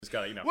Just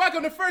gotta,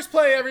 Welcome to First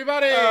Play,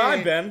 everybody.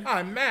 I'm Ben.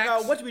 I'm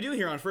Max. What do we do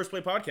here on First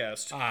Play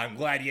Podcast? I'm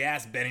glad you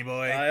asked, Benny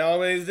boy. I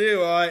always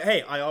do.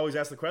 I always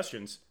ask the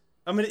questions.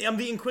 I'm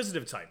the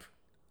inquisitive type.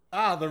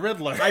 The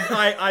Riddler.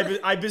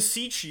 I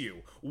beseech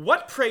you.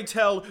 What, pray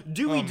tell,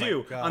 do we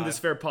do God. on this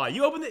fair pod?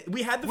 You open it.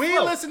 We had the We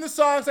flow. listen to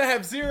songs that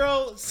have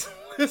zero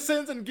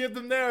listens and give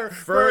them their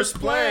First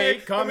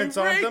play, comments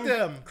and we on rate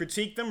them,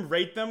 critique them,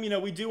 rate them.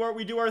 We do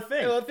our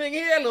thing. A little thing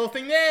here, a little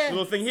thing there.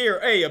 Little thing here,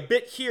 hey, a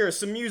bit here,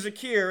 some music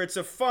here. It's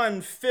a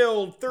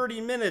fun-filled 30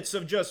 minutes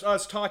of just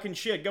us talking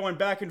shit, going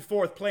back and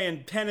forth,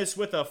 playing tennis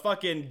with a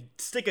fucking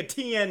stick of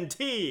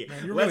TNT.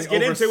 Man, Let's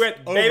get into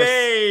it,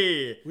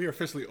 baby! We are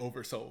officially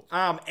oversold.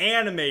 I'm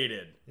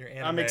animated. You're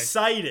anime. I'm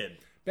excited.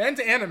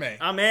 Ben's anime.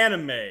 I'm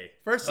anime.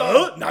 First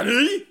song. Nani?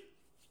 Is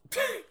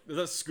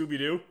that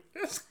Scooby-Doo?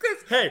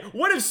 Hey,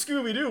 what if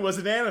Scooby-Doo was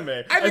an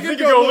anime? I think it'd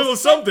go a little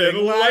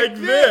something like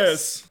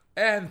this.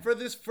 And for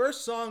this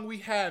first song, we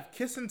have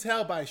Kiss and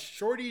Tell by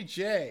Shorty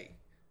J.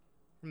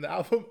 From the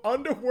album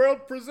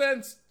Underworld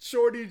Presents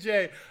Shorty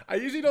J. I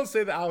usually don't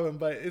say the album,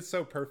 but it's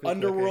so perfect.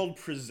 Underworld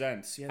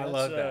Presents. Yeah, I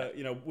love that.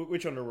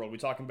 Which Underworld? We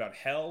talking about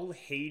Hell,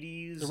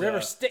 Hades? The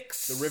River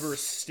Styx. The River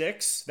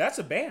Styx? That's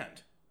a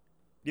band.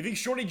 You think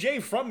Shorty J,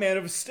 frontman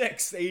of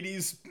Styx,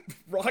 80s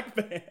rock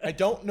band? I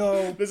don't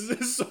know. This is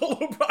his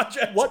solo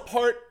project. What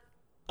part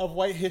of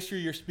White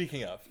History you're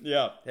speaking of?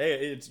 Yeah.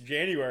 Hey, it's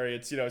January.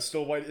 It's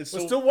still white. It's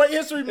still White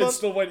History Month. It's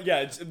still white. Yeah,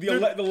 it's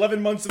the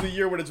 11 months of the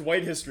year when it's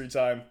White History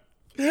time.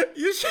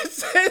 You should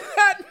say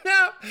that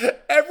now.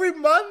 Every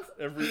month,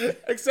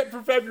 except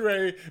for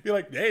February, be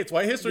like, hey, it's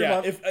White History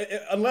Month.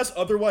 Unless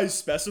otherwise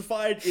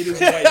specified, it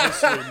is White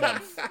History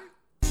Month.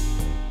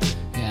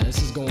 Yeah,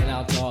 this is going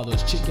out to all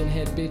those chicken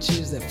head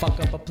bitches that fuck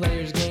up a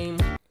player's game.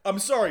 I'm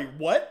sorry,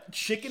 what?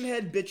 Chicken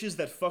head bitches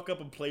that fuck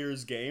up a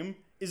player's game?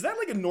 Is that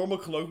like a normal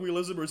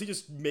colloquialism, or is he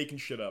just making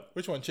shit up?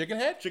 Which one, Chicken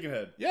Head? Chicken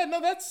head. Yeah,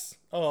 no, that's...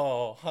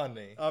 Oh,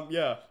 honey.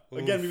 Yeah.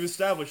 Again, Oof. we've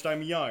established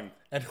I'm young.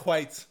 And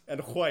white. And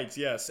white,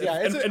 yes. Yeah,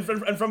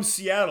 and from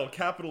Seattle,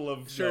 capital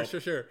of... Sure.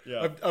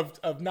 Yeah.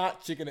 Of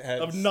not chicken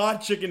heads. Of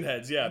not chicken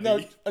heads, yeah.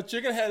 No, a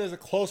chicken head is a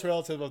close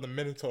relative of the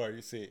Minotaur,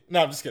 you see.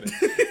 No, I'm just kidding.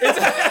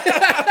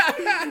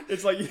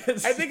 It's like...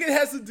 I think it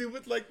has to do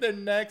with, like, their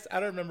necks.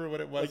 I don't remember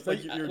what it was.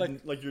 Like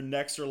your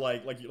necks are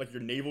like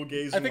your navel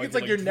gazing. I think it's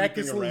like your neck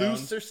is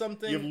loose or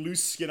something. You have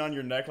loose skin on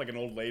your neck like an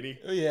old lady.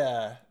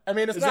 Yeah. I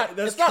mean, it's not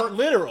not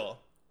literal.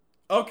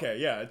 Okay,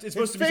 yeah. It's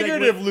supposed to be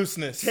figurative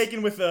looseness.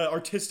 Taken with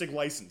artistic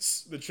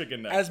license, the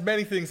chicken neck. As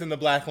many things in the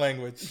black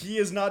language. He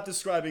is not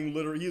describing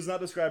he is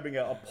not describing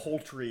a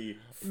poultry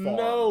farm.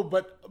 No,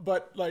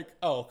 but like,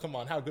 oh, come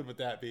on, how good would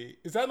that be?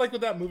 Is that like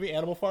what that movie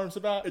Animal Farm's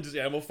about? It's just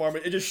Animal Farm.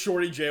 It's just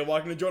Shorty J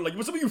walking the door like,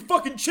 what's up with you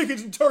fucking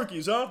chickens and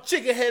turkeys, huh?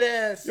 Chicken head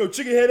ass. Yo,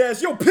 chicken head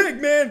ass. Yo,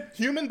 pig, man.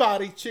 Human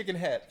body, chicken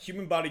head.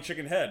 Human body,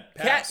 chicken head.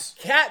 Pass.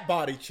 Cat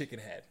body, chicken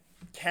head.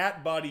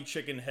 Cat body,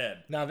 chicken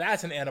head. Now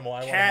that's an animal I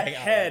want to Cat hang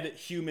out head, with.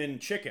 human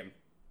chicken.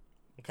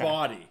 Okay.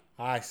 Body.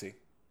 I see.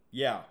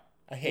 Yeah.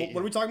 I hate you.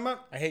 What are we talking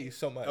about? I hate you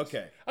so much.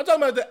 Okay. I'm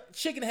talking about the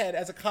chicken head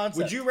as a concept.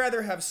 Would you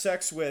rather have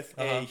sex with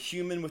a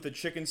human with a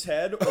chicken's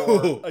head or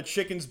Ooh. a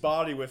chicken's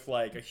body with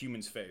like a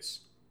human's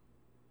face?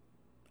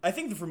 I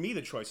think that for me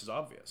the choice is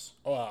obvious.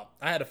 Well,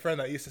 I had a friend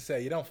that used to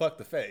say, you don't fuck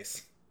the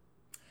face.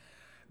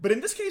 But in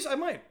this case, I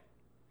might.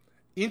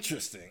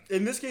 Interesting.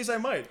 In this case, I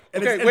might.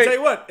 And Okay, and wait. tell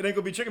you what, it ain't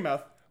gonna be chicken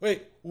mouth.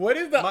 Wait, what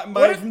is the...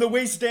 From the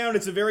waist down,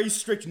 it's a very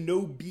strict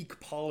no beak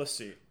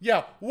policy.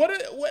 Yeah, what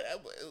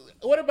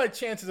are my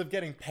chances of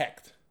getting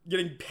pecked?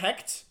 Getting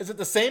pecked? Is it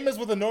the same as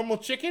with a normal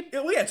chicken?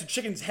 Well, yeah, it's a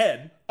chicken's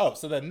head. Oh,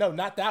 so then no,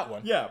 not that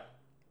one. Yeah.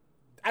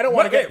 I don't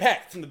want to get Hey,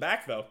 pecked. from the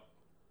back though.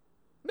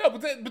 No,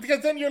 but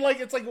because then you're like,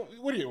 it's like,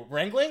 what are you,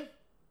 wrangling?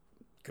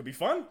 Could be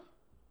fun.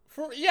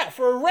 For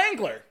a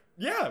wrangler.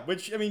 Yeah,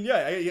 which I mean,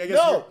 yeah, I guess.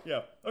 No.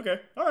 Yeah. Okay.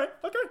 All right.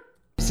 Okay.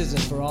 This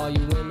isn't for all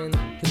you women,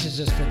 this is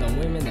just for the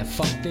women that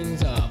fuck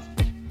things up.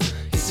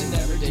 It's an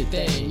everyday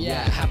thing,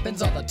 yeah, it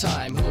happens all the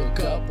time. Hook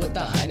up with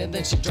the hind and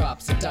then she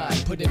drops a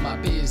dime. Putting my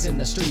biz in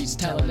the streets,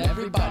 telling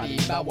everybody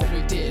about what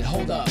we did.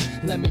 Hold up,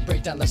 let me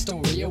break down the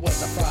story, it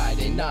was a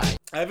Friday night.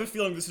 I have a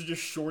feeling this is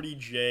just Shorty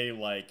J,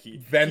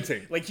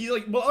 Venting.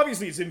 Well,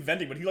 obviously it's him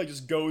venting, but he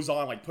just goes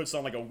on, puts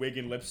on a wig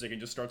and lipstick and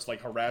just starts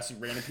harassing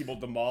random people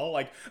at the mall,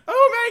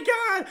 oh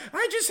my god,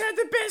 I just had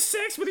the best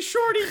sex with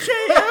Shorty J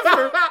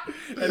ever.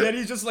 And then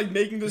he's just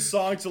making this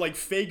song to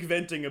fake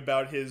venting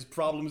about his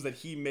problems that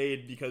he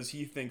made because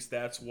he thinks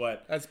that's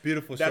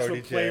beautiful. That's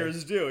Shorty what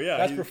players do. Yeah,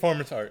 that's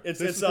performance art. It's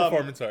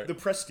performance art. The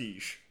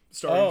Prestige,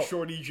 starring Oh.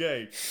 Shorty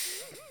J.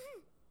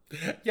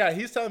 Yeah,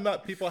 he's telling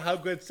about people how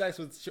good sex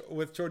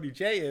with Shorty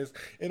J is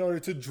in order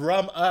to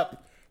drum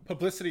up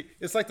publicity.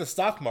 It's like the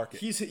stock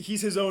market. He's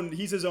his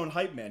own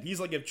hype man.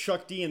 He's like if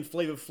Chuck D and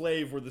Flava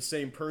Flav were the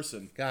same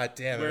person. God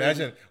damn!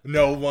 Imagine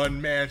no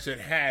one man should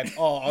have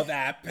all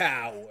that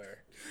power.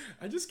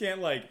 I just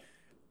can't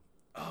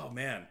oh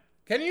man.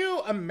 Can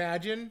you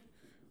imagine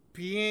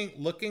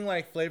looking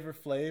like Flavor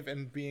Flav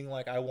and being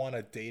like, I want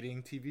a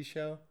dating TV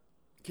show?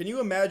 Can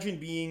you imagine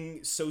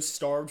being so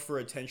starved for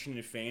attention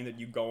and fame that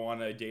you go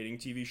on a dating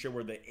TV show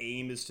where the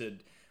aim is to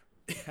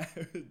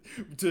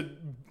to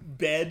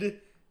bed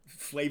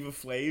Flava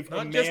Flav.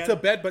 Not just to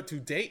bed, but to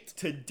date.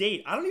 To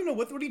date. I don't even know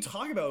what are you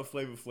talking about with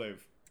Flava Flav.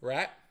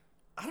 Rat.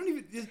 I don't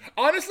even.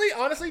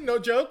 Honestly, no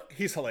joke.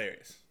 He's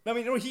hilarious. I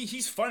mean, no,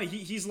 he's funny.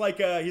 He's like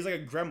a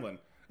gremlin.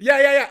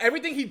 Yeah.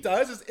 Everything he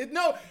does is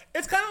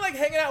it's kind of like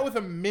hanging out with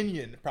a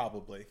minion,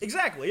 probably.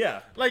 Exactly,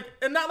 yeah. Like,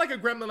 and not like a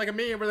gremlin, like a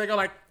minion where they go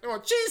like, oh,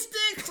 cheese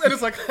sticks, and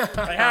it's like,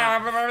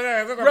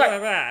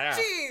 Right.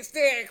 cheese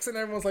sticks, and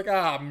everyone's like,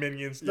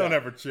 minions, don't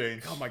ever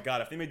change. Oh my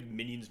god, if they made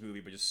Minions movie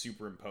but just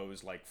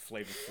superimpose like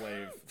Flava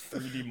Flav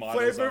 3D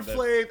models Flavor on that.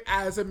 Flav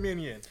as a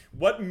minion.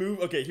 What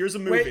movie? Okay, here's a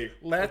movie. Wait,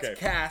 let's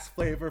cast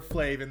Flavor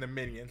Flav in the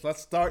Minions.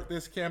 Let's start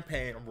this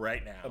campaign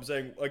right now. I'm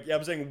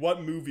saying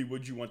what movie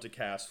would you want to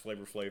cast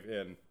Flavor Flav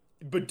in?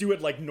 But do it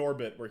like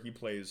Norbit, where he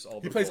plays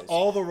all the roles. He plays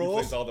all the roles?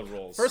 He plays all the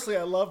roles. Firstly,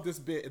 I love this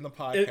bit in the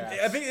podcast.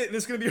 I think this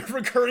is going to be a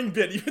recurring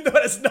bit, even though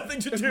it has nothing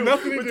to do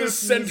with the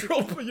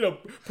central,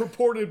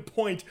 purported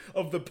point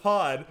of the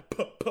pod.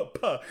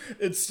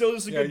 It's still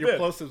just a good bit. Your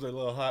plosives are a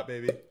little hot,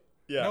 baby.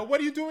 Yeah. No, what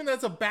are you doing?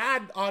 That's a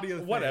bad audio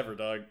thing. Whatever,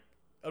 dog.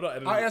 I'm not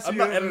editing, I'll I'm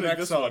not editing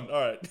this one. All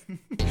right.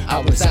 I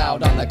was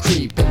out on the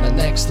creep. In the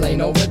next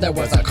lane over, there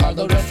was a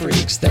carload of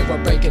freaks. They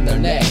were breaking their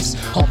necks,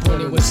 all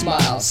pointing with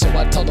smiles. So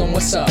I told them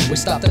what's up. We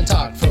stopped and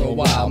talked for a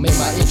while. Made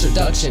my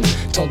introduction,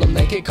 told them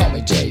they could call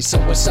me Jay. So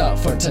what's up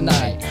for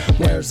tonight?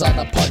 Where's all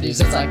the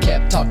parties? As I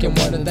kept talking,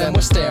 one of them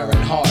was staring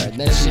hard.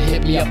 Then she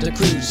hit me up to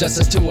cruise, just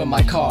as two in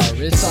my car.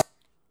 It's all.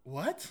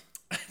 What?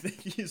 I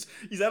think he's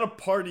at a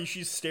party.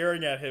 She's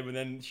staring at him, and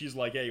then she's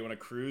like, "Hey, you want to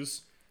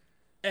cruise?"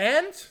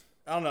 And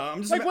I don't know. I'm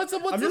just like, what are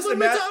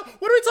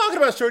we talking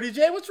about, Shorty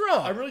J? What's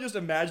wrong? I'm really just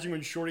imagining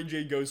when Shorty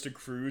J goes to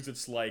cruise,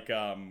 it's like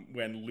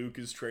when Luke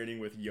is training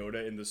with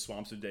Yoda in the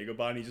swamps of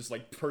Dagobah, and he's just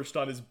like perched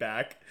on his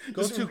back.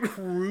 Goes to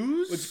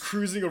cruise? It's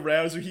cruising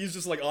around, so he's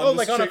just like on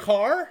on a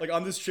car? Like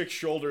on this chick's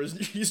shoulders,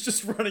 and he's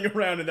just running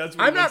around, and that's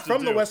what I'm not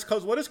from the West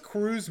Coast. What does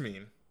cruise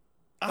mean?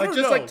 I don't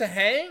just know. like to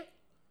hang?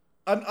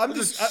 I'm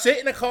just sit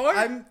in a car?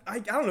 I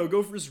don't know,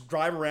 go for just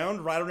drive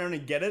around, ride around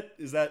and get it.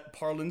 Is that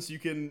parlance you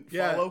can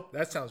follow?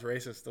 That sounds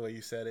racist the way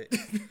you said it.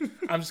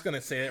 I'm just gonna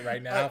say it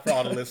right now for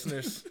all the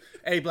listeners.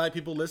 Hey, black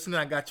people listening,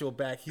 I got your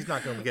back. He's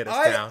not gonna get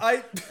us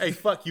down. Hey,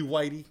 fuck you,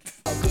 whitey.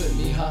 Oh, good,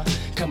 me, huh?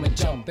 Come and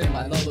jump in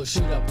my Lolo,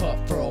 shoot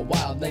up for a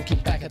while, then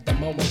keep back at the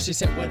moment. She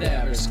said,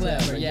 whatever's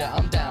clever, yeah,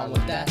 I'm down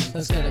with that.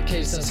 Let's get a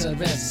case of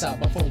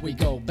cerveza before we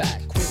go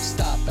back. Quick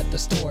stop at the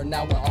store,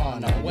 now we're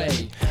on our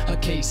way. A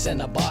case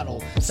and a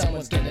bottle,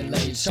 someone's getting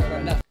laid, sure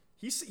enough.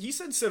 He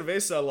said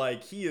cerveza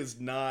like he is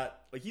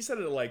not, like he said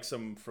it like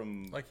some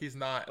from... Like he's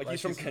not. Like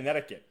he's from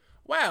Connecticut.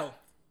 Wow.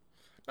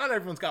 Not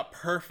everyone's got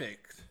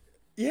perfect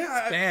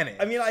Spanish.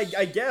 I mean,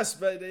 I guess,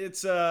 but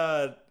it's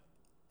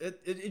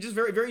it's just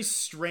very, very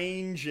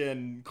strange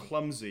and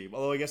clumsy.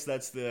 Although I guess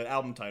that's the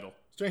album title.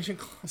 Strange and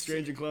Clumsy.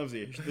 Strange and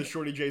Clumsy. The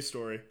Shorty J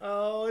story.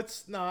 Oh,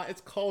 it's not.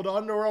 It's called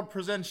Underworld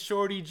Presents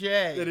Shorty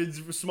J. That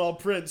is small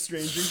print,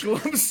 Strange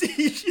and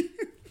Clumsy.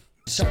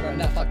 Sure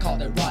enough, I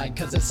called it right,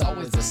 cause it's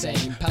always the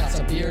same. Pound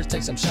some beers,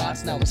 take some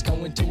shots, now it's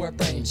going to her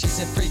brain. She's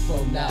in freak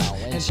mode now,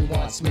 and she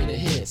wants me to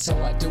hit. So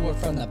I do it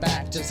from the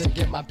back, just to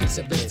get my piece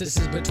of it. This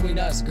is between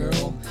us,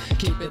 girl.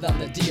 Keep it on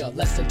the deal,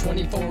 less than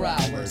 24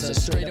 hours. A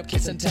straight up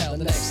kiss and tell.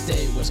 The next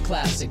day was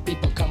classic,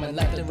 people coming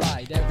left and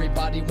right.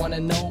 Everybody wanna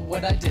know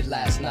what I did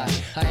last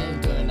night. I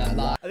ain't gonna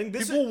lie. I think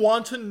people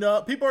want to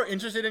know. People are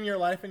interested in your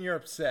life, and you're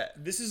upset.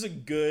 This is a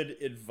good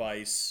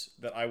advice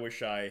that I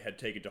wish I had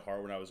taken to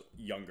heart when I was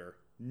younger.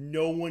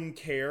 No one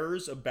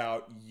cares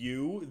about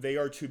you. They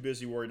are too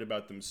busy worried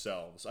about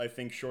themselves. I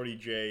think Shorty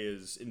J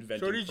is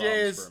inventing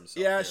problems for himself.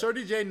 Yeah, here.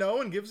 Shorty J, no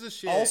one gives a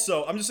shit.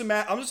 Also, I'm just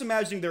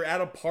imagining they're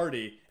at a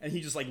party and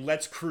he just like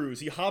lets cruise.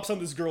 He hops on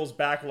this girl's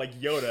back like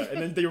Yoda,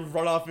 and then they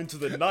run off into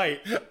the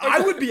night. I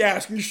would be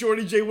asking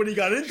Shorty J what he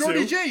got into.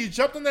 Shorty J, you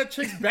jumped on that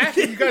chick's back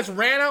and you guys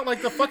ran out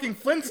like the fucking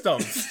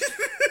Flintstones.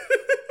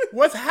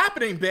 What's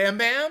happening, Bam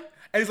Bam?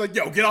 And he's like,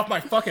 yo, get off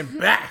my fucking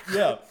back.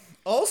 Yeah.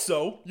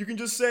 Also, you can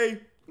just say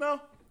no.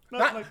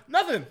 Nothing.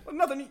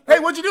 Nothing. Hey,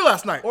 what'd you do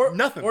last night? Or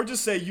nothing. Or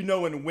just say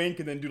and wink,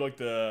 and then do like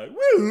the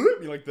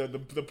woo, like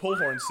the pull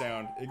horn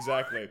sound.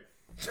 Exactly.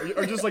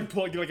 Or just like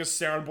get like a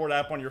soundboard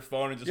app on your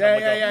phone and just have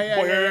like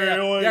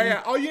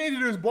yeah. All you need to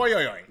do is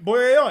boyoing.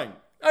 Boyoing.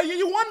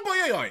 You won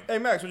boyoing. Hey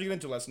Max, what'd you get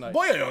into last night?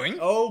 Boyoing.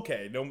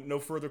 Okay. No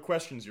further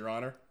questions, Your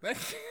Honor.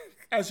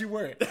 As you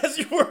were. As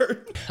you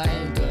were. I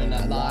ain't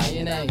gonna lie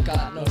and I ain't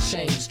got no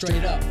shame.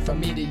 Straight up from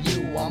me to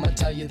you, I'ma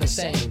tell you the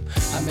same.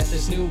 I met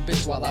this new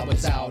bitch while I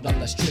was out on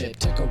the strip.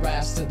 Took her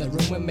ass to the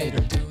room and made her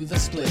do the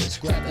splits.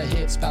 Grab the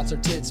hips, bounce her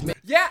tits.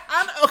 Yeah,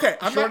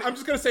 I'm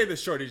just gonna say this,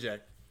 Shorty J.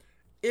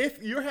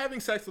 If you're having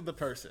sex with the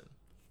person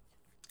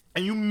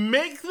and you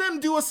make them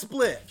do a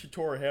split, she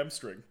tore her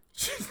hamstring.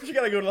 She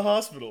gotta go to the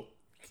hospital.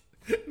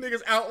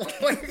 Niggas out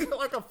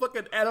like a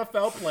fucking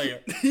NFL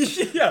player.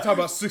 Yeah. Talk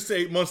about 6 to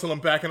 8 months till I'm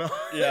backing up.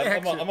 Yeah,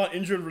 I'm on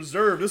injured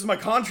reserve. This is my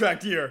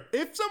contract year.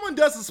 If someone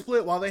does a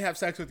split while they have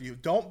sex with you,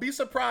 don't be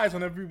surprised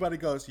when everybody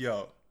goes,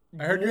 yo,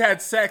 I heard you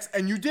had sex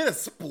and you did a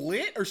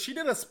split, or she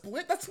did a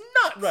split? That's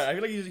nuts. Right, I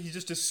feel like he's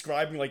just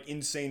describing like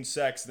insane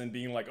sex and then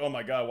being like, oh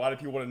my god, why do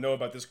people want to know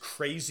about this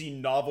crazy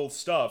novel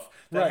stuff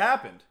that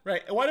happened?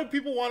 Right. And why do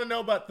people want to know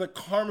about the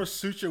Karma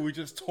Sutra we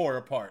just tore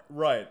apart?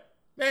 Right.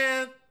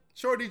 Man,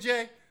 Shorty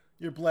J,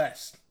 you're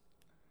blessed.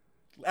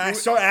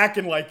 Start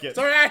acting like it.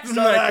 Start acting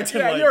like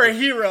you're a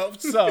hero.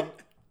 So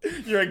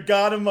you're a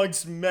god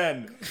amongst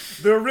men.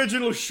 The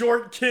original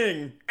short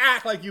king.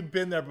 act like you've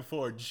been there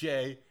before,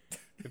 Jay.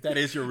 If that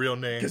is your real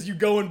name. Because you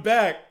going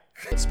back.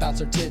 Spouts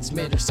her tits,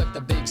 made her suck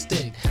the big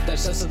stick.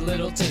 That's just a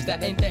little taste,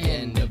 that ain't the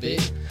end of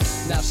it.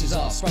 Now she's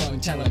all sprung,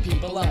 telling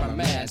people I'm her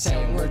man.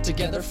 Saying we're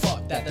together,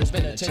 fuck that, there's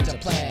been a change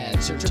of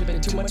plans. You're tripping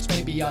too much,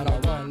 maybe on a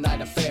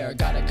one-night affair.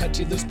 Gotta cut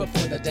you loose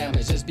before the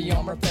damage is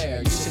beyond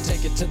repair. You should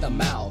take it to the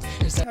mouth.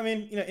 I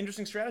mean,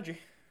 interesting strategy.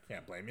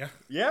 Can't blame you.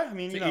 Yeah, I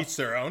mean, Each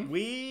their own.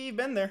 We've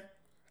been there.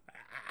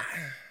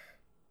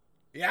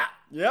 Yeah.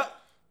 Yep.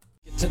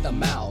 To the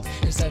mouth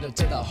instead of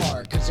to the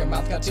heart, cause your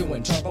mouth got you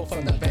in trouble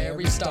from the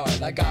very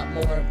start. I got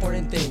more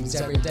important things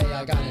every day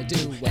I gotta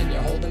do, and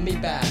you're holding me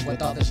back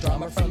with all this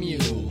drama from you.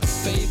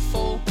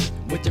 Faithful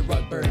with your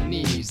rug burn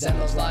knees and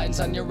those lines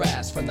on your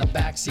ass from the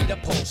backseat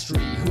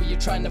upholstery. Who you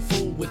trying to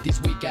fool with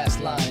these weak ass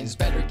lines?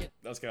 Better get.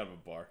 That's kind of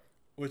a bar.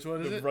 Which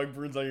one is The it? rug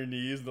burns on your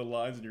knees, the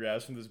lines on your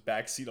ass from this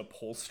backseat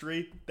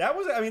upholstery. That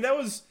was,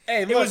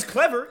 Hey, it look, was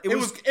clever. It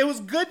was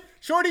good.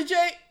 Shorty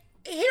J,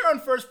 here on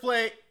First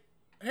Play,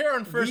 here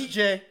on First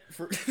J,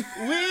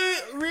 we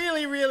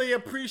really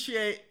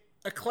appreciate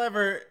a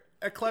clever,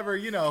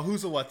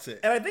 who's a what's it.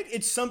 And I think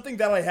it's something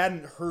that I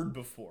hadn't heard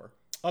before.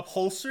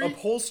 Upholstery?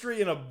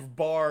 Upholstery in a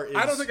bar is...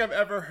 I don't think I've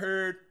ever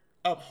heard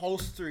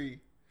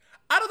upholstery.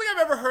 I don't think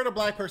I've ever heard a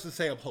black person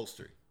say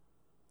upholstery.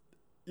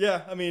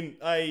 Yeah, I mean,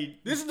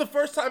 This is the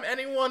first time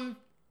anyone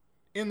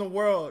in the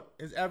world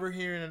is ever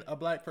hearing a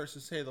black person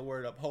say the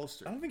word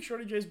upholstery. I don't think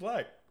Shorty J's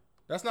black.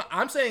 That's not.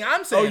 I'm saying.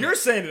 Oh, you're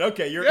saying it.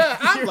 Okay, Yeah,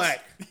 I'm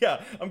black.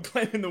 Yeah, I'm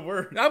claiming the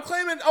word. I'm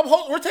claiming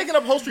we're taking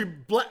upholstery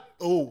black.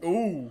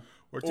 Ooh.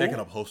 We're taking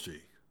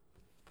upholstery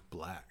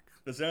black.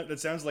 That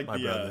sounds like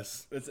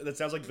brothers. that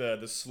sounds like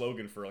the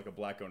slogan for like a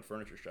black-owned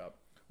furniture shop.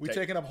 We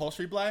taking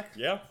upholstery black?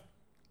 Yeah.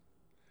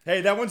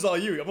 Hey, that one's all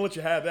you. I'm gonna let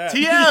you have that.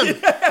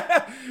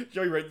 TM.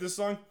 Shall we rate this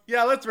song?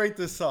 Yeah, let's rate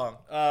this song.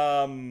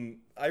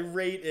 I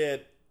rate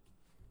it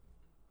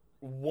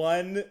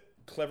 1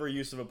 clever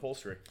use of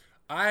upholstery.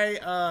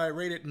 I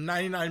rate it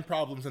 99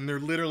 problems, and they're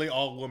literally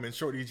all women.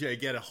 Shorty J,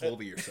 get a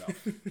hold of yourself.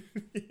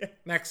 Yeah.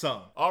 Next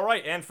song. All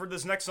right, and for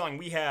this next song,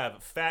 we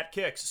have Fat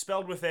Kicks,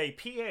 spelled with a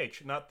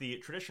PH, not the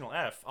traditional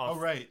F. All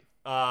right.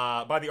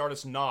 By the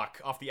artist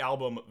Knock, off the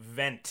album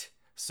Vent.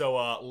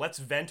 So let's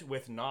vent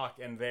with Knock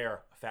and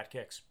their Fat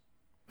Kicks.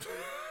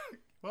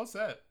 Well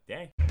said.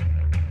 Dang.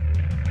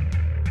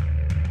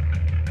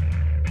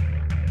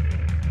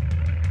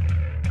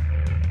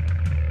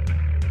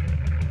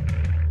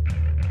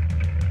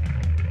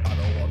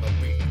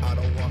 I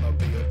don't wanna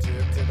be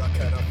addicted. I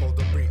can't afford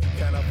the beat.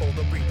 Can't afford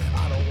the beat.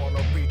 I don't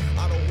wanna be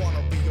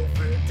your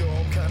victim.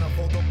 Can't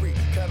afford the beat.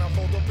 Can't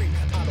afford the beat.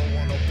 I don't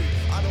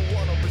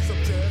wanna be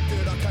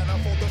subjected. I can't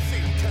afford the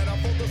seat. Can't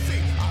afford the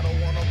seat. I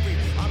don't wanna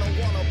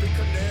be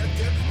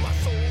connected. My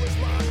soul is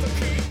mine to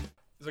keep.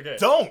 It's okay.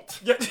 Don't.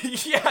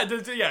 Yeah.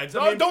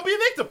 Don't be a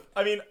victim.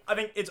 I mean, I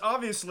think it's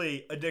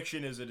obviously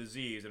addiction is a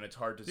disease, and it's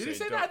hard to say. Did he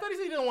say don't. that? I thought he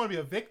said he didn't want to be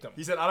a victim.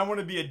 He said, I don't want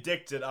to be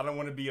addicted. I don't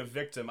want to be a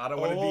victim. I don't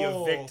want to be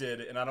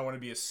evicted, and I don't want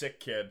to be a sick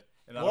kid.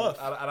 And I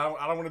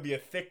don't want to be a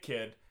thick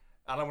kid.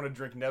 I don't want to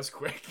drink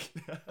Nesquik.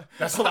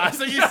 That's the last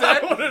thing you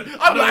said?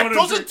 I'm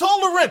lactose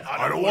intolerant.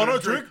 I don't want to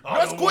drink Nesquik.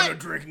 I don't want to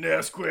drink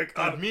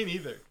Nesquik. Me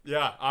neither.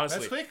 Yeah,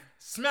 honestly. Nesquik?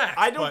 Smack.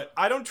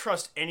 I don't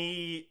trust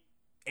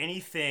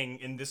anything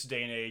in this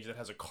day and age that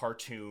has a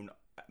cartoon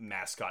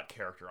mascot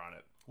character on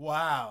it.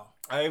 Wow.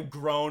 I've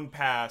grown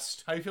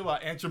past. How do you feel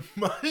about Aunt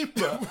Jemima? How do you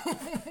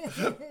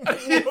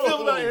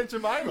feel about Aunt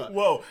Jemima?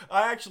 Whoa!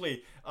 I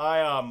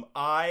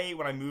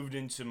when I moved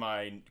into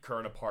my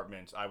current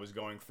apartment, I was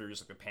going through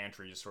just like the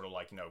pantry, just sort of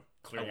like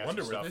clearing out some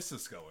wonder stuff. where this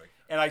is going.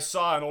 And I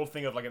saw an old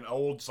thing of like an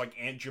old just like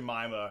Aunt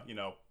Jemima,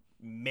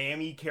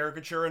 mammy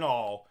caricature and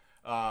all.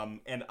 I'm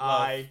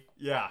gonna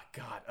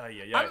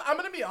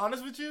be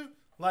honest with you.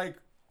 Like,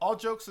 all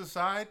jokes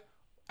aside,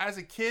 as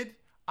a kid,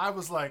 I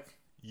was like,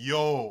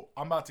 yo,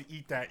 I'm about to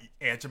eat that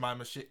Aunt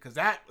Jemima shit, because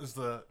that was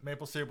the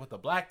maple syrup with the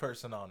black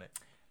person on it.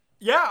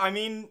 Yeah, I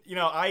mean,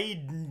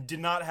 I did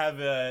not have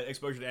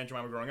exposure to Aunt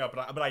Jemima growing up,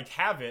 but I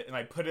have it, and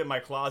I put it in my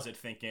closet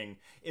thinking,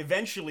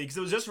 eventually, because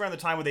it was just around the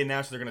time when they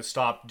announced they're going to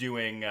stop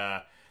doing,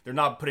 they're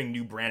not putting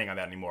new branding on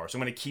that anymore, so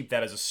I'm going to keep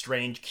that as a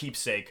strange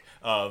keepsake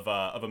of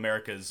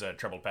America's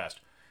troubled past.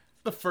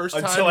 The first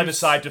time until I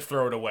decide to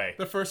throw it away.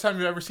 The first time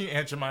you ever seen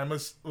Aunt Jemima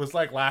was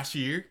like last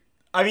year.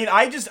 I mean,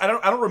 I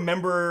don't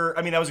remember.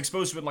 I mean, I was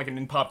exposed to it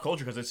in pop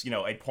culture because it's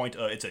a point.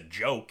 It's a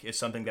joke. It's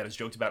something that is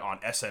joked about on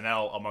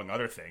SNL among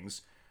other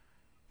things.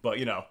 But,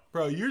 you know.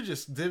 Bro, you're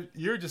just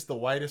the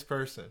whitest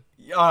person.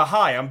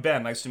 Hi, I'm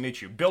Ben. Nice to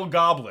meet you. Bill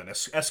Goblin,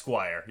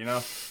 Esquire, you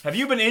know? Have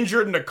you been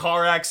injured in a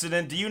car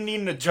accident? Do you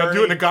need an attorney? I'm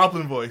doing a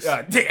goblin voice.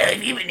 Have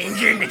you been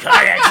injured in a car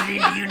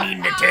accident? Do you need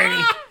an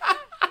attorney?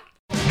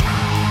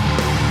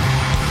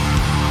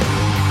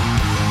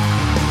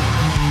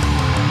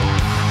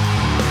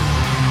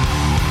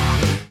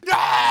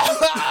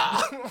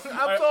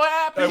 I'm so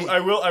happy. I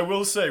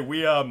will say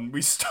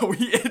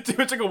it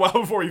took a while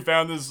before we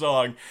found this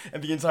song,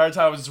 and the entire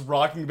time I was just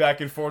rocking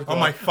back and forth. Oh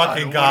my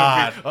fucking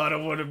God. I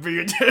don't want to be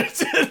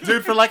addicted.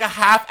 Dude, for like a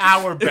half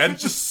hour,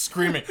 Ben's just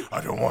screaming,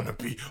 I don't want to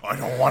be.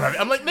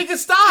 I'm like, nigga,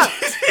 stop.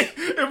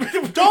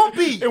 Don't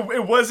be.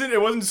 It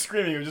wasn't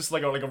screaming. It was just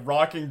like a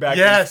rocking back and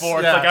Yes,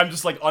 forth. yeah. Like I'm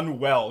just like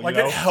unwell. Like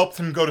you know? it helped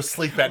him go to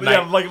sleep at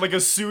Yeah, night. like a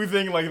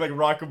soothing, like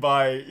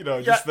rockabye. You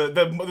know, just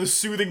the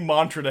soothing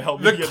mantra to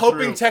help me The get coping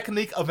through.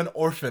 technique of an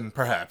orphan,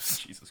 perhaps.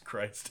 Jesus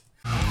Christ.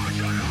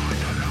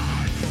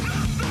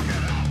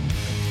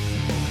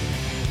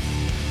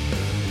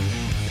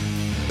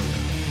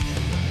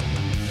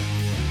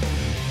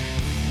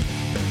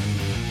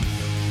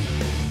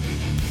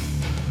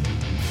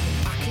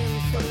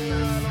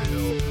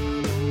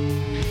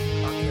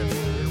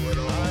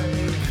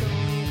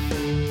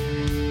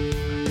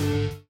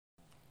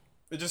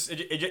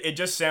 It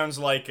just sounds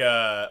like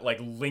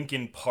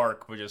Linkin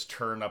Park would just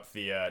turn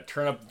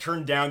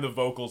down the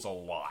vocals a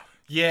lot.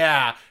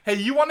 Yeah. Hey,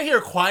 you want to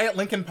hear quiet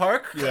Linkin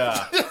Park?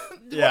 Yeah.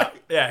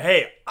 Yeah.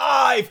 Hey,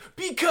 I've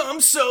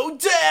become so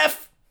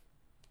deaf.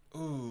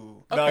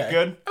 Ooh. Not okay.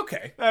 good?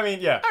 Okay. I mean,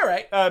 yeah. All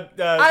right. I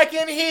I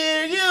can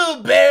hear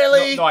you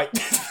barely.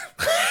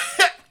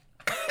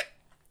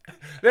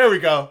 There we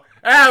go.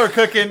 We're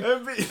cooking.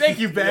 Thank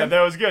you, Ben. Yeah,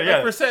 that was good.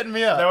 Yeah, Thanks for setting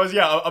me up. that was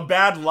a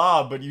bad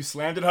lob, but you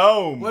slammed it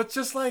home. Well, it's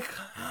just like,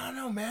 I don't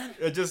know, man.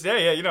 It just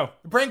you know.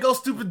 The brain goes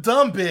stupid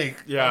dumb big.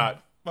 Yeah.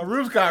 My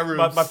room's got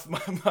rooms.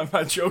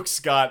 My jokes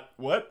got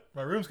what?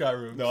 My room's got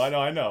rooms. No,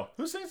 I know.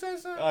 Who sings that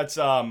song? It's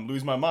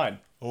Lose My Mind.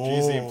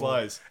 Jeezy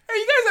Implies. Hey,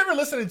 you guys ever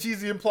listen to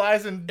Jeezy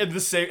Implies and At the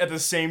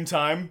same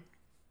time.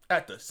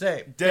 at the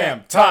same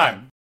Damn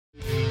time.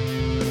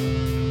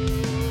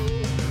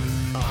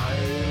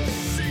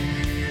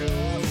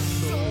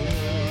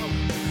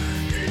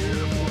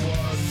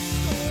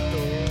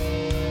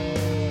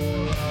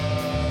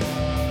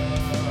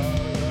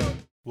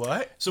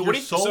 What? So Your what do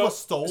you, soul was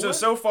stolen?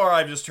 So far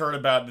I've just heard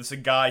about this a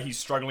guy, he's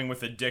struggling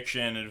with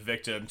addiction and a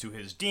victim to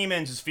his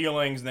demons, his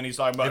feelings, and then he's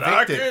talking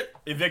about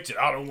evicted.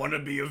 I don't want to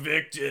be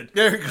evicted.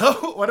 There you go.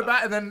 What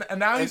about and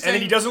now he's And saying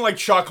then he doesn't like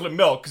chocolate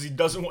milk because he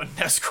doesn't want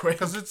Nesquik.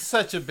 because it's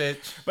such a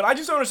bitch. But I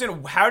just don't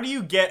understand, how do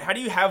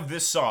you have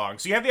this song?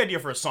 So you have the idea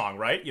for a song,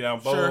 right? You know,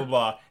 blah, Sure. blah,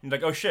 blah. And you're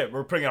like, oh shit,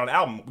 we're putting it on an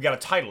album. We gotta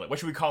title it. What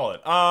should we call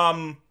it?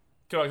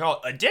 Can I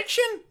call it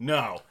Addiction?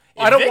 No.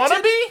 I don't Evicted?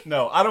 wanna be?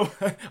 No, I don't.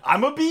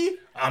 I'm a bee?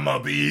 I'ma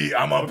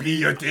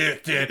be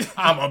addicted.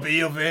 I'ma be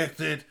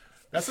evicted.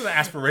 That's an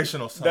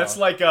aspirational song. That's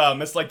like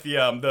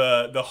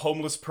the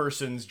homeless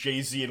person's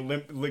Jay-Z and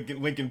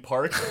Linkin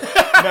Park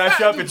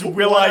mashup. It's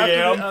Will One I after the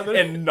Am other.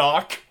 and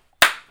Knock.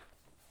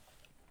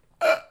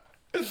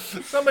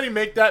 Somebody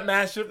make that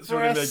mashup for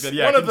Somebody us. make that,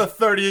 yeah, One of 'cause- the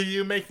 30 of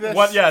you make this.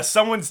 What? Yeah,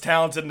 someone's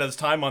talented and has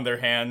time on their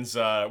hands.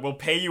 Will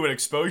pay you an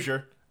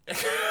exposure.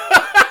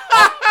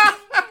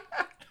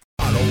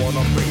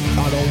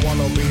 I don't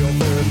wanna be a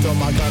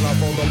victim. I can't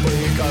afford to be,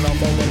 can't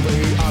afford to be.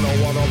 I don't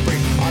wanna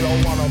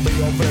be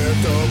a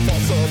victim. Fall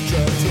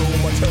subject to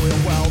material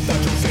wealth that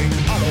you see.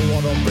 I don't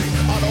wanna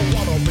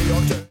be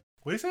a dick.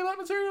 What do you say about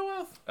material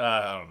wealth? I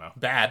don't know.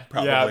 Bad,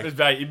 probably. Yeah, it's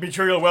bad.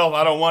 Material wealth,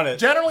 I don't want it.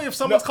 Generally, if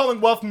someone's calling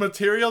wealth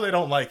material, they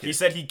don't like He it.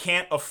 said he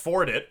can't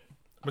afford it.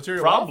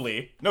 Material wealth?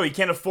 Probably. No, he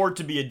can't afford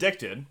to be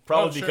addicted.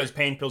 Probably sure. because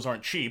pain pills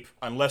aren't cheap,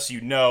 unless you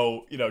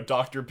know,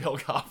 Dr. Bill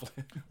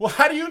Goblin. Well,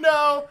 how do you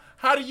know?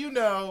 How do you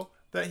know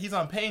that he's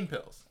on pain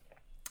pills?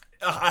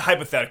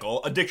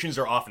 Hypothetical. Addictions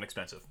are often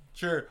expensive.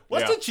 Sure.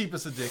 What's Yeah. the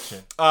cheapest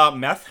addiction?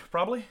 Meth,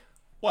 probably.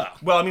 Well,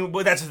 Well, I mean,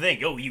 that's the thing.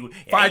 You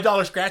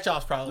 $5 scratch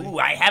offs probably. Ooh,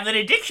 I have an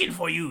addiction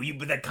for you.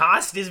 But the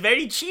cost is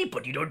very cheap,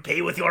 but you don't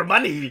pay with your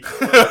money.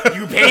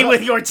 You pay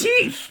with your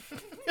teeth.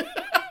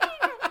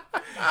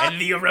 And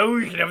the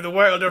erosion of the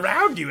world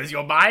around you as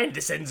your mind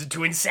descends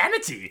into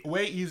insanity.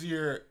 Way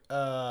easier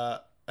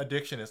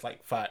addiction is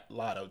like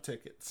lotto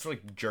tickets. It's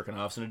like jerking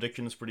off's an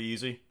addiction. It's pretty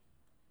easy.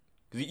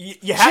 'Cause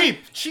you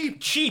have,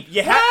 cheap.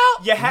 You have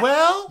all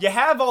the you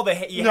have all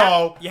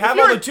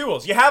the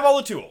tools. You have all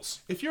the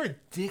tools. If you're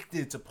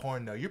addicted to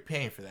porn, though, you're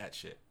paying for that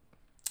shit.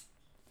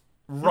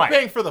 Right. You're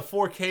paying for the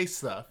 4K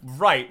stuff.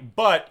 Right,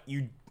 but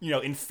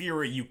in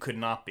theory, you could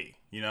not be.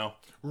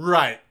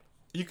 Right.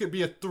 You could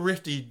be a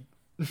thrifty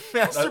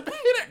masturbator.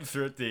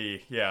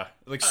 Thrifty,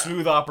 like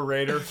smooth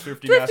operator,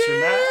 thrifty Thrifty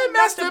masturbator.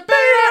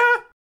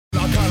 masturbator.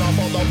 I can't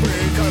afford to be,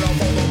 can't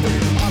afford to be.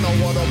 I don't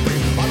wanna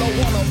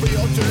be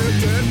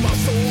addicted. My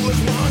soul is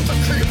mine to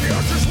keep.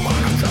 Yours is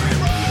mine to keep.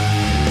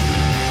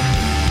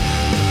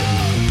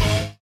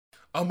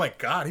 Oh my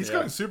god, he's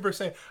going super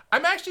insane.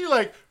 I'm actually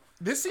like,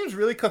 this seems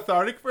really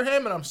cathartic for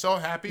him, and I'm so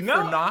happy for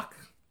Knock.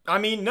 I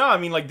mean, no, I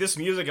mean, like, this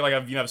music, like,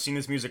 I've seen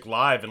this music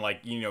live and,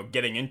 like,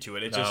 getting into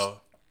it. It just...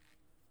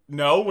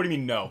 No? What do you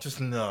mean, no?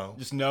 Just no.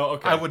 Just no?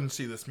 Okay. I wouldn't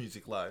see this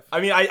music live.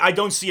 I mean, I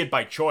don't see it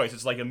by choice.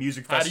 It's like a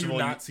music How do festival.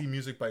 you not see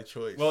music by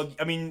choice? Well,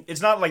 I mean, it's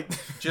not like...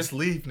 just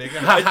leave,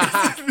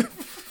 nigga.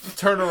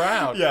 Turn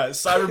around. Yeah,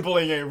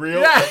 cyberbullying ain't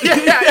real.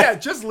 Yeah.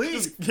 Just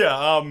leave.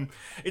 Yeah,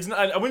 it's not,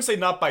 I wouldn't say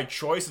not by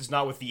choice. It's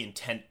not with the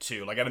intent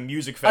to. Like, at a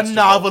music A festival.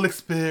 novel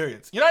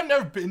experience. I've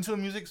never been to a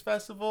music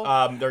festival,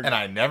 And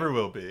I never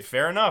will be.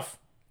 Fair enough.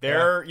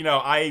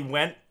 I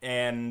went,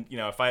 and,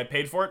 if I had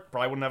paid for it,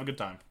 probably wouldn't have a good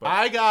time. But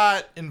I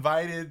got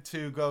invited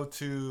to go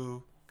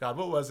to, God,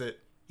 what was it?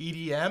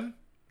 EDM?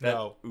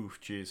 No. Oof,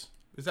 jeez.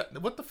 Is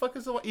that, what the fuck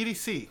is the one?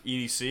 EDC.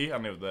 EDC?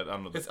 I don't know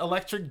that. It's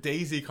Electric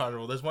Daisy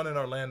Carnival. There's one in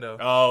Orlando.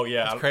 Oh,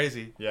 yeah. It's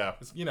crazy. Yeah.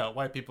 It's,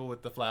 white people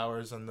with the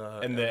flowers and the...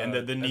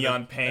 The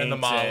neon paint and the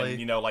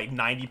Molly. And, like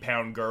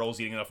 90-pound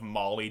girls eating enough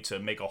Molly to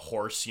make a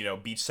horse,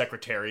 beat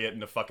Secretariat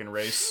in a fucking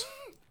race.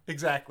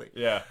 Exactly.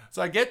 Yeah.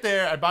 So I get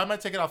there, I buy my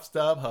ticket off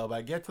StubHub,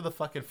 I get to the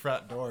fucking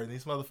front door, and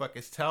these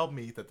motherfuckers tell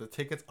me that the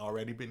ticket's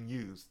already been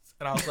used.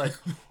 And I was like,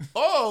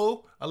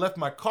 oh, I left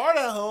my card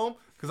at home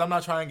because I'm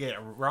not trying to get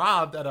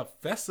robbed at a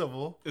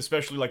festival.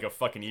 Especially like a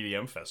fucking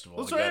EDM festival.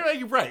 Well, like so that. anyway,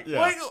 you're right. Yeah.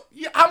 Like,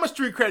 how much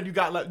street cred you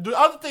got left? The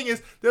other thing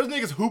is, there's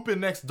niggas hooping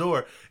next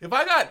door. If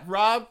I got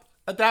robbed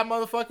at that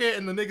motherfucker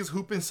and the niggas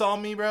hooping saw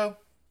me, bro,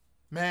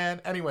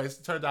 man. Anyways,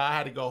 it turned out I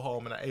had to go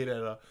home and I ate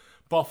at a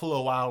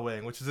Buffalo Wild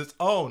Wing, which is its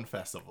own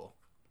festival.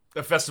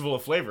 A festival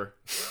of flavor.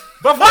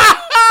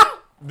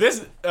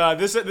 This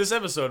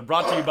episode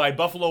brought to you by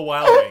Buffalo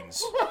Wild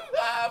Wings.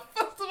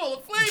 Festival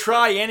of flavor.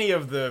 Try any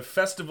of the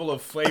festival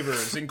of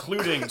flavors,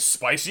 including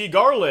spicy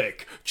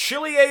garlic,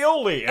 chili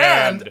aioli,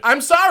 And I'm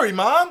sorry,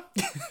 Mom.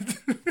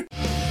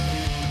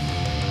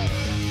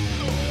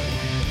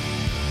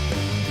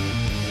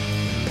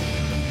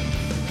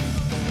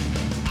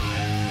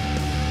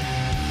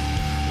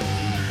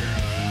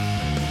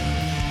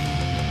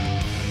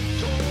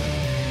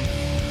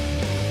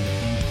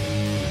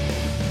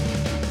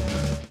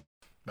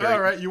 All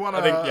right, you want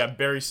to... I think,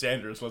 Barry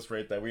Sanders. Let's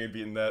rate that. We ain't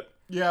beating that.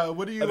 Yeah,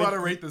 what do you want to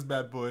rate this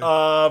bad boy?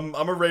 I'm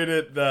gonna rate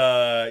it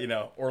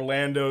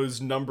Orlando's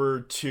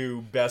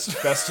 #2 best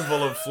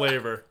festival of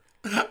flavor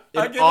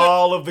in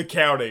all of the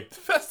county.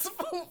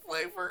 Festival of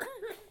flavor.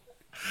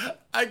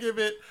 I give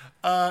it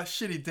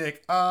shitty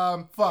dick.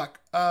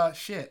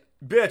 Shit.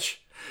 Bitch.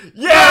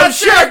 Yeah,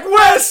 check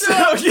West.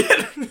 I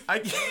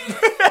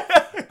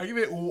give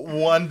it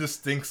one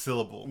distinct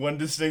syllable. One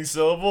distinct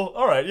syllable?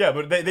 Alright, yeah,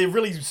 but they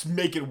really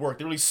make it work.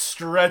 They really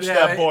stretch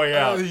that boy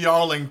out.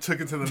 Yawling took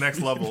it to the next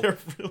level. They're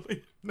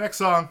really... Next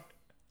song.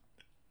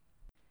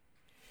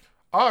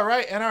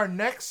 Alright, and our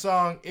next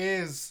song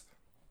is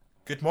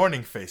Good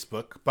Morning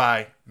Facebook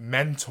by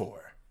Mentor.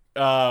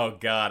 Oh,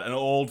 God. An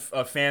old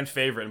fan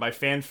favorite. And by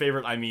fan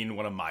favorite, I mean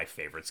one of my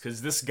favorites. Because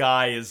this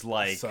guy is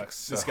like...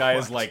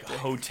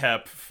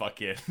 Hotep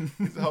fucking...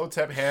 He's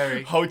Hotep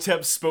Harry.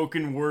 Hotep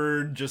spoken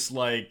word, just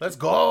like... Let's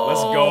go!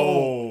 Let's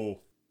go!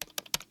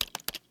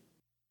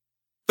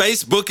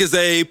 Facebook is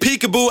a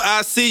peekaboo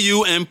I see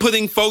you and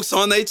putting folks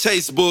on a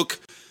chase book.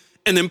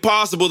 And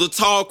impossible to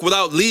talk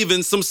without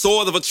leaving some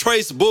sort of a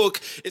trace book.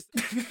 This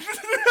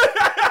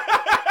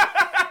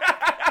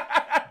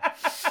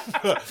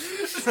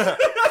is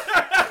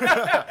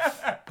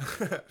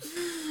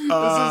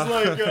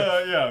like,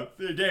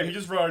 damn, he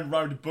just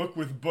rhymed book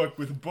with book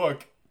with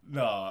book.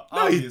 No,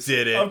 he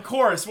didn't. Of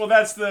course. Well,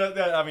 that's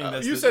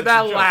that's you the, said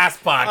that's that the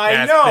last podcast.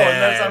 I know,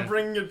 Ben. and I'm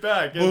bringing it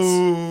back. It's,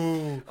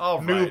 Ooh,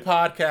 all new right.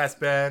 podcast,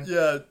 Ben.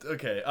 Yeah,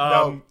 okay.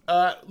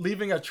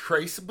 Leaving a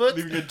trace book.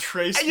 Leaving a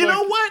trace And book. you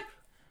know what?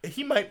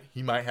 He might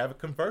have a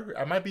converter.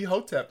 I might be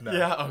Hotep now.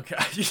 Yeah, okay.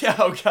 Yeah,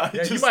 okay.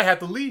 Yeah, you might have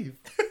to leave.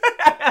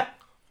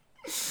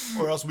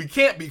 Or else we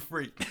can't be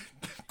free.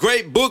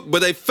 Great book,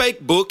 but a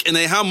fake book, and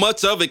a how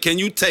much of it can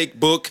you take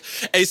book.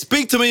 A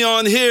speak to me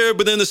on here,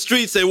 but in the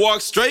streets they walk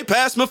straight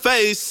past my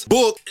face.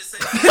 Book.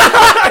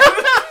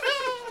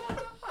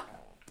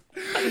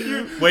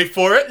 Wait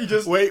for it. You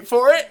just wait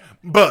for it.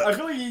 But I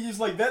feel like he just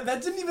like that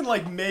didn't even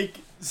like make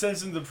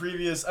sense in the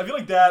previous. I feel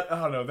like that,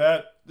 I don't know,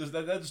 that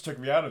just took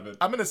me out of it.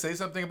 I'm gonna say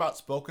something about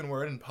spoken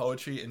word and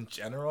poetry in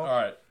general. All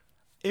right.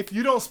 If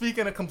you don't speak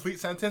in a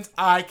complete sentence,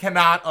 I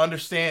cannot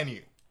understand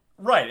you.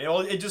 Right.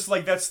 It just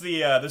like that's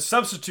the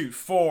substitute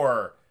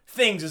for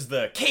things is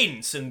the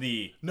cadence and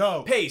the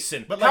pace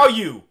and how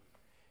you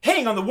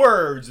hang on the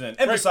words and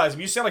emphasize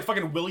them. You sound like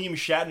fucking William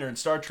Shatner in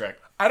Star Trek.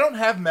 I don't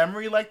have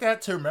memory like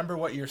that to remember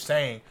what you're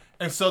saying.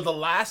 And so the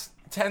last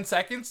 10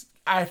 seconds,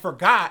 I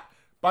forgot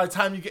by the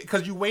time you get,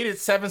 because you waited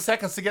 7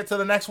 seconds to get to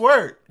the next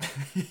word.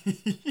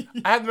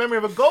 I have the memory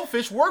of a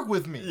goldfish. Work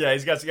with me. Yeah,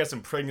 he's got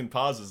some pregnant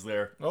pauses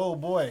there. Oh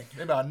boy,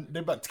 they're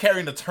about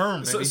carrying the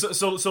term. So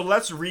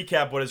let's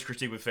recap what his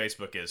critique with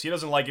Facebook is. He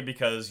doesn't like it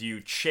because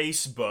you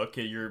chase book.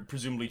 You're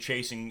presumably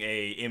chasing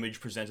a image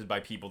presented by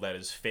people that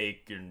is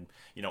fake and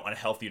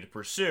unhealthy to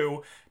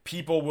pursue.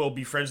 people will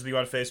be friends with you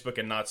on Facebook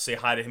and not say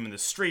hi to him in the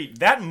street.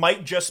 That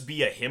might just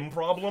be a him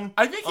problem.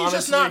 I think he's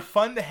just not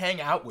fun to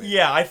hang out with.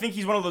 Yeah, I think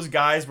he's one of those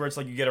guys where it's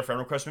like you get a friend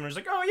request from him and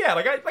he's like, oh yeah,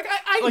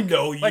 I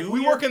know you. Like we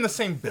work in the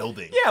same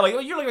building. Yeah,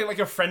 like you're like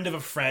a friend of a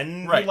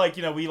friend. Right.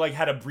 We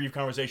had a brief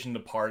conversation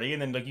at the party,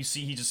 and then like you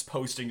see he's just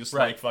posting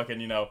like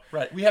fucking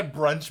Right. We had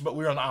brunch, but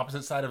we were on the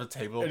opposite side of a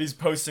table. And he's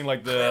posting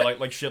like the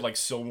like shit like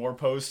Silmore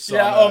posts.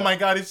 Yeah. On, oh my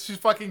god, he's just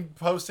fucking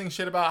posting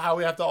shit about how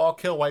we have to all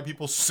kill white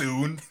people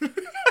soon.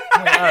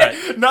 All right.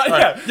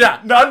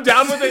 I'm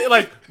down with it.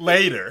 Like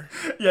later.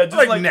 Yeah,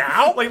 just like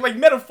now. Like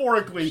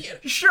metaphorically,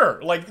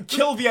 sure. Like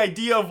kill the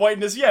idea of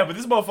whiteness. Yeah, but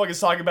this motherfucker's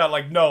talking about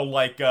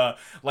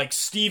like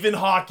Stephen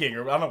Hawking,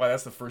 or I don't know why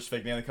that's the first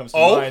fake name that comes to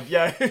mind.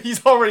 Yeah,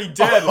 he's already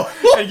dead.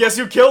 And guess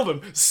who killed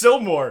him?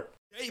 Silmore.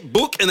 A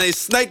book and a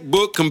snake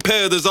book,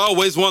 competitors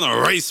always want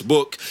a race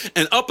book.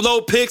 And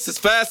upload pics as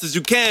fast as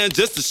you can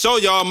just to show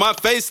y'all my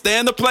face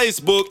stand the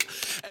place book.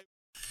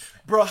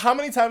 Bro, how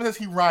many times has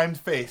he rhymed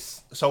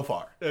face so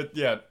far?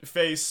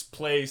 Face,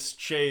 place,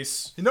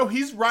 chase. You know,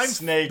 he's rhymed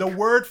snake. The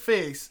word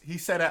face, he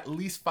said at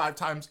least 5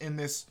 times in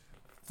this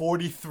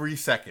 43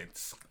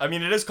 seconds. I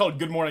mean, it is called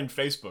Good Morning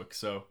Facebook,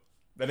 so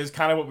that is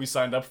kind of what we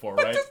signed up for,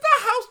 but right? That's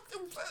not how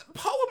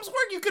poems work.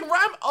 You can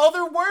rhyme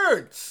other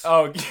words.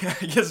 Oh, yeah,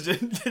 I guess you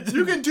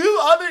can do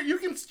other. You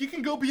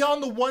can go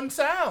beyond the one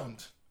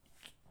sound.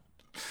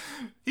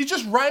 He's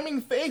just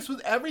rhyming face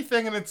with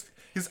everything, and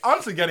he's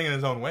honestly getting in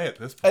his own way at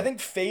this point. I think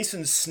face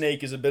and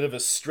snake is a bit of a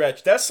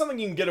stretch. That's something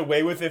you can get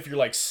away with if you're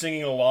like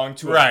singing along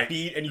to a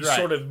beat and you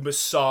sort of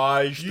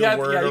massage the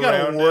word around. You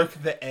gotta work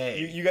the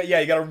A. You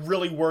gotta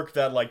really work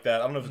that like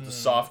that. I don't know if it's a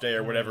soft A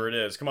or whatever it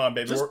is. Come on,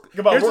 baby.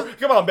 Come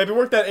on, baby.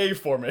 Work that A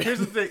for me. Here's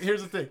the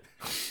thing.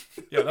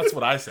 Yeah, that's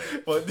what I say.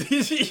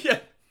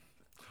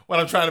 When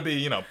I'm trying to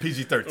be,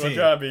 PG-13. I'm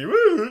trying to be,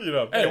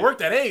 woo, Hey, work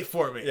that A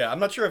for me. Yeah, I'm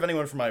not sure if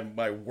anyone from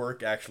my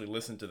work actually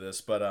listened to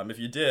this, but if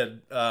you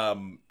did,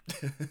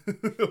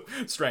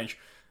 strange.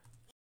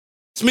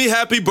 It's me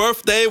happy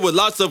birthday with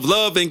lots of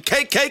love and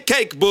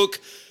cake book.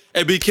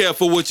 And be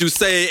careful what you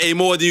say, a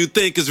more than you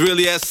think is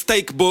really at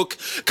stake book.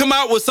 Come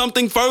out with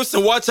something first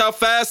and watch how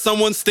fast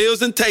someone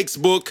steals and takes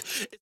book.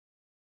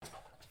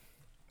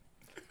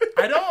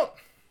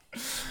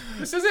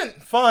 This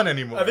isn't fun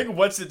anymore. I think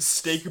what's at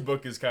stake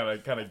book is kind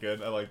of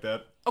good. I like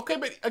that. Okay,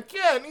 but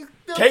again,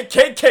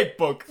 cake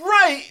book.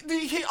 Right.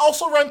 He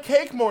also ran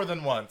cake more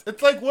than once.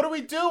 It's like, what are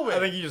we doing? I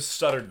think he just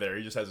stuttered there.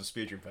 He just has a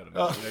speech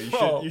impediment.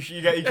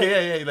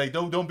 Yeah. Like,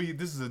 don't be.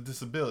 This is a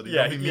disability.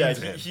 Yeah, he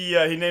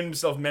named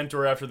himself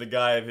Mentor after the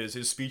guy of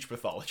his speech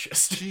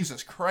pathologist.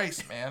 Jesus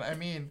Christ, man. I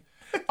mean.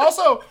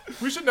 Also,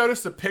 we should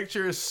notice the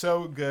picture is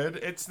so good.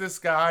 It's this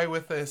guy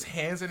with his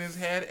hands in his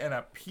head and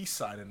a peace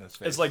sign in his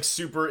face. It's like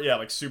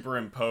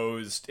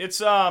superimposed. It's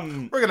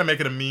We're gonna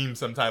make it a meme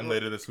sometime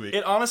later this week.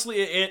 It honestly,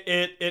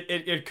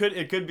 it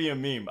could be a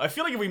meme. I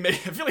feel like if we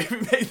make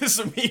this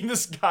a meme,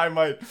 this guy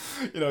might,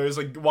 just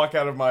like walk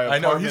out of my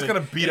apartment. I know he's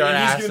gonna beat our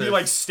asses. He's gonna be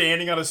like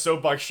standing on a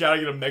soapbox,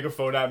 shouting at a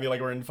megaphone at me like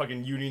we're in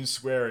fucking Union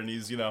Square, and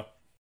he's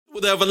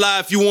Whatever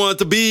life you want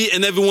to be,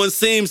 and everyone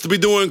seems to be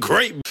doing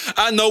great.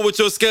 I know what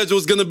your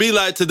schedule's gonna be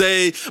like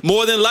today.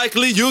 More than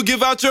likely, you'll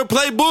give out your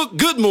playbook.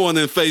 Good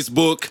morning,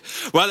 Facebook.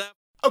 Right.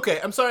 Okay,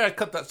 I'm sorry I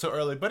cut that so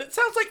early, but it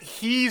sounds like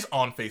he's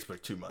on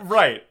Facebook too much.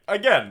 Right.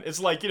 Again,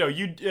 it's like,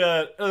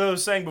 I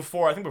was saying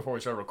before, I think before we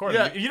started recording,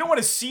 if you don't want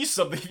to see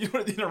something, if you don't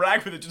want to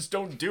interact with it, just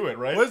don't do it,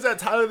 right? What is that,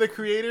 Tyler, the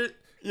Creator?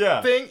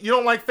 Yeah. Thing. You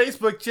don't like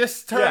Facebook,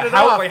 just turn it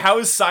off. How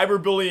is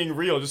cyberbullying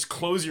real? Just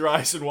close your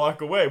eyes and walk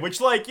away. Which,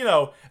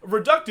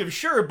 reductive,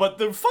 sure, but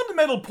the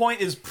fundamental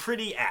point is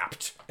pretty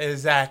apt.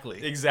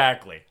 Exactly.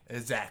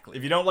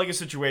 If you don't like a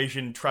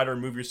situation, try to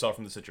remove yourself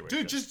from the situation.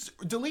 Dude, just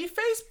delete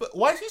Facebook.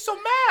 Why is he so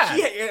mad?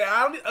 Yeah,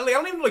 I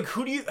don't even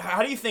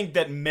how do you think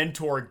that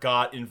Mentor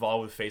got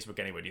involved with Facebook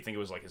anyway? Do you think it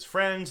was like his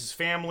friends, his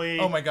family?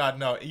 Oh my god,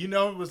 no.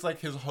 It was like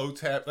his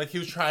Hotep, like he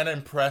was trying to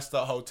impress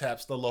the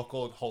Hoteps, the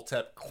local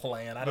Hotep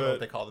clan. I don't know what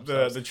they call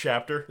themselves. The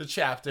chapter.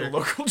 The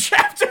local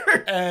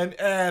chapter.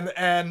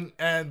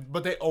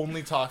 But they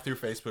only talk through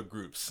Facebook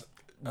groups.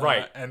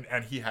 Right. And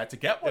he had to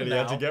get one. He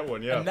had to get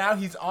one, yeah. And now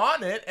he's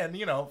on it, and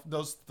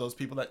those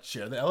people that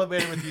share the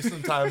elevator with you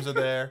sometimes are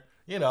there.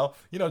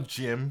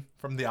 Jim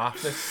from The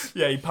Office.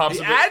 Yeah, he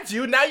adds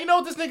you. Now you know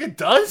what this nigga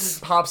does.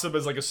 He pops up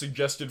as like a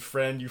suggested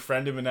friend. You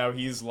friend him, and now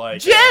he's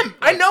like, Jim,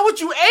 I know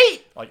what you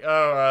ate. Like,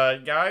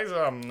 guys,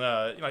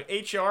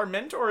 HR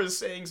Mentor is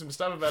saying some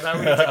stuff about how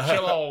we need to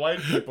kill all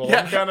white people.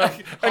 Yeah, kind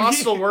of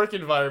hostile work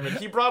environment.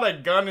 He brought a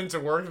gun into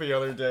work the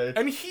other day,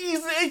 and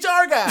he's the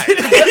HR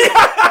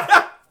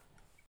guy.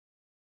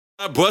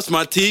 I brush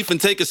my teeth and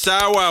take a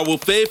shower. I will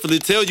faithfully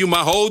tell you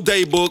my whole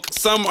day book.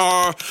 Some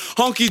are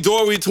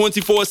honky-dory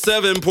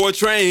 24/7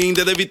 portraying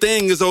that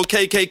everything is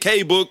okay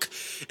KK book.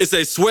 It's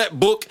a sweat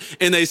book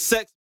and a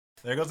sex.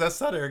 There goes that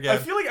stutter again. I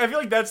feel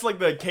like that's like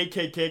the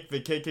KKK,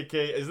 the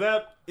KKK. Is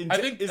that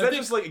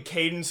just like a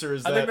cadence or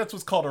is that? I think that's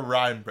what's called a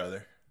rhyme,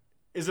 brother.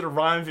 Is it a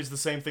rhyme if it's the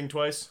same thing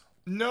twice?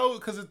 No,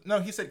 because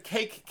he said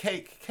cake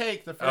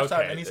the first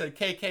time, and he said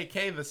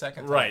KKK the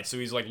second time. Right, so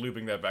he's like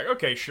looping that back.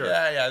 Okay, sure.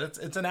 Yeah,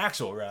 it's an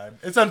actual rhyme.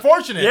 It's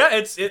unfortunate. Yeah,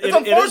 it's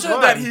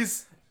unfortunate that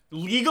he's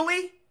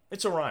legally,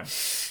 it's a rhyme.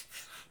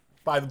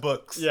 by the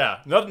books. Yeah,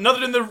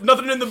 nothing in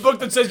the book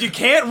that says you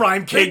can't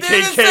rhyme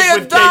KKK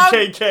with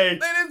They KKK.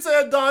 didn't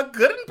say a dog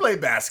couldn't play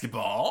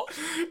basketball.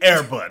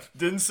 Airbud.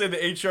 Didn't say the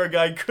HR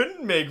guy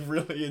couldn't make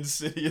really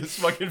insidious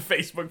fucking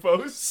Facebook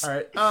posts. All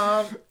right.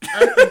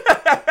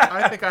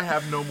 I think I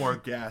have no more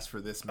gas for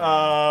this,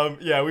 man.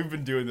 Yeah, we've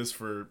been doing this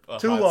for a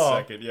Too hot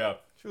long. second. Yeah,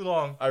 Too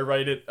long. I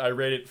rate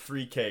it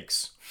 3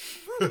 cakes.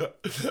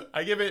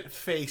 I give it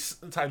face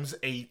times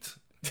 8.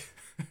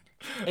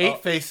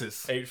 8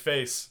 faces. 8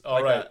 face.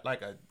 All right.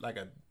 Like a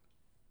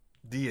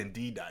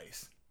D&D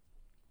dice.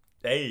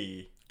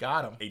 Hey,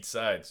 Got him. 8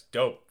 sides.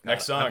 Dope.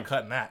 Next song. I'm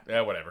cutting that.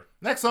 Yeah, whatever.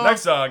 Next song.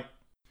 Next song.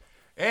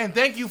 And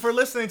thank you for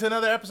listening to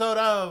another episode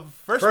of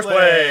First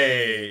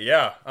Play.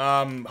 Yeah.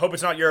 Hope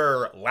it's not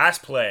your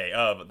last play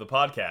of the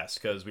podcast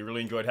because we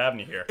really enjoyed having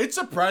you here. It's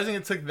surprising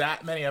it took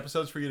that many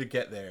episodes for you to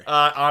get there.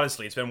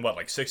 Honestly, it's been what,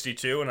 like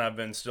 62, and I've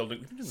been still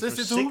doing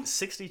 62?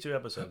 62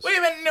 episodes.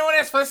 We've been doing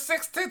this for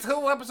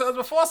 62 episodes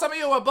before some of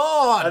you were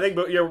born. I think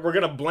we're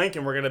gonna blink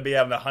and we're gonna be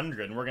at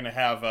 100, and we're gonna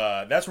have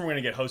that's when we're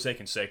gonna get Jose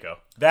Canseco.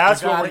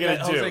 That's what we're gonna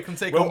do. Jose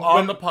Canseco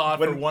on the pod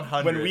for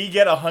 100. When we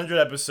get 100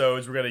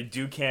 episodes, we're gonna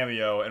do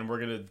cameo, and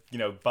we're gonna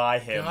buy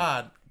him.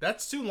 God,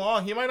 that's too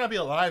long. He might not be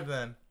alive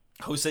then.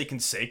 Jose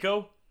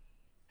Canseco?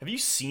 Have you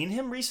seen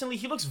him recently?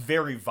 He looks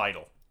very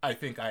vital. I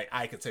think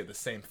I could say the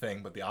same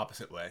thing, but the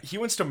opposite way. He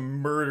wants to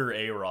murder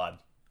A-Rod.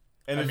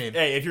 And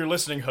if you're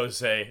listening,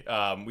 Jose,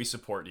 we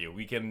support you.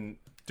 We can...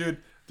 Dude,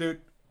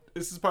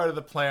 this is part of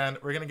the plan.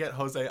 We're going to get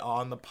Jose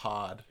on the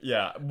pod.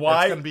 Yeah.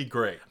 Why? It's going to be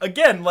great.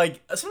 Again,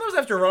 sometimes I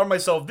have to remind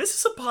myself, this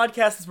is a podcast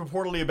that's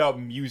purportedly about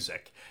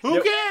music.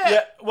 Who cares?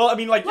 Yeah, well,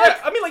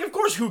 of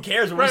course, who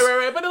cares?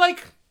 Right, but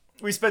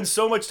we spend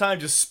so much time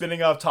just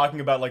spinning off talking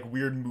about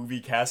weird movie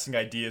casting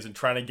ideas and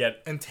trying to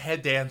get and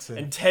Ted Danson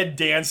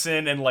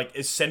and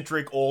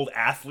eccentric old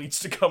athletes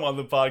to come on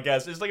the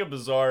podcast. It's a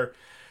bizarre.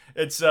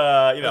 It's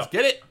Let's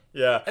get it.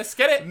 Yeah. Let's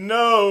get it.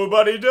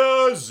 Nobody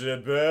does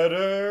it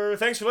better.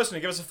 Thanks for listening.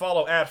 Give us a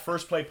follow at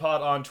First Play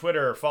Pod on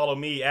Twitter. Follow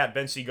me at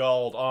Ben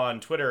Seagold on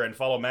Twitter, and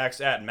follow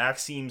Max at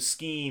Maxime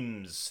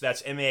Schemes.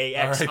 That's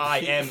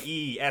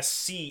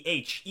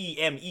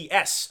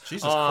MAXIMESCHEMES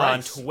Jesus on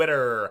Christ.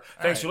 Twitter.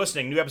 Thanks for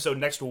listening. New episode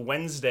next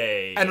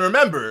Wednesday. And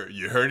remember,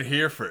 you heard it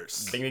here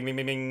first. Bing, bing, bing,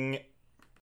 bing, bing.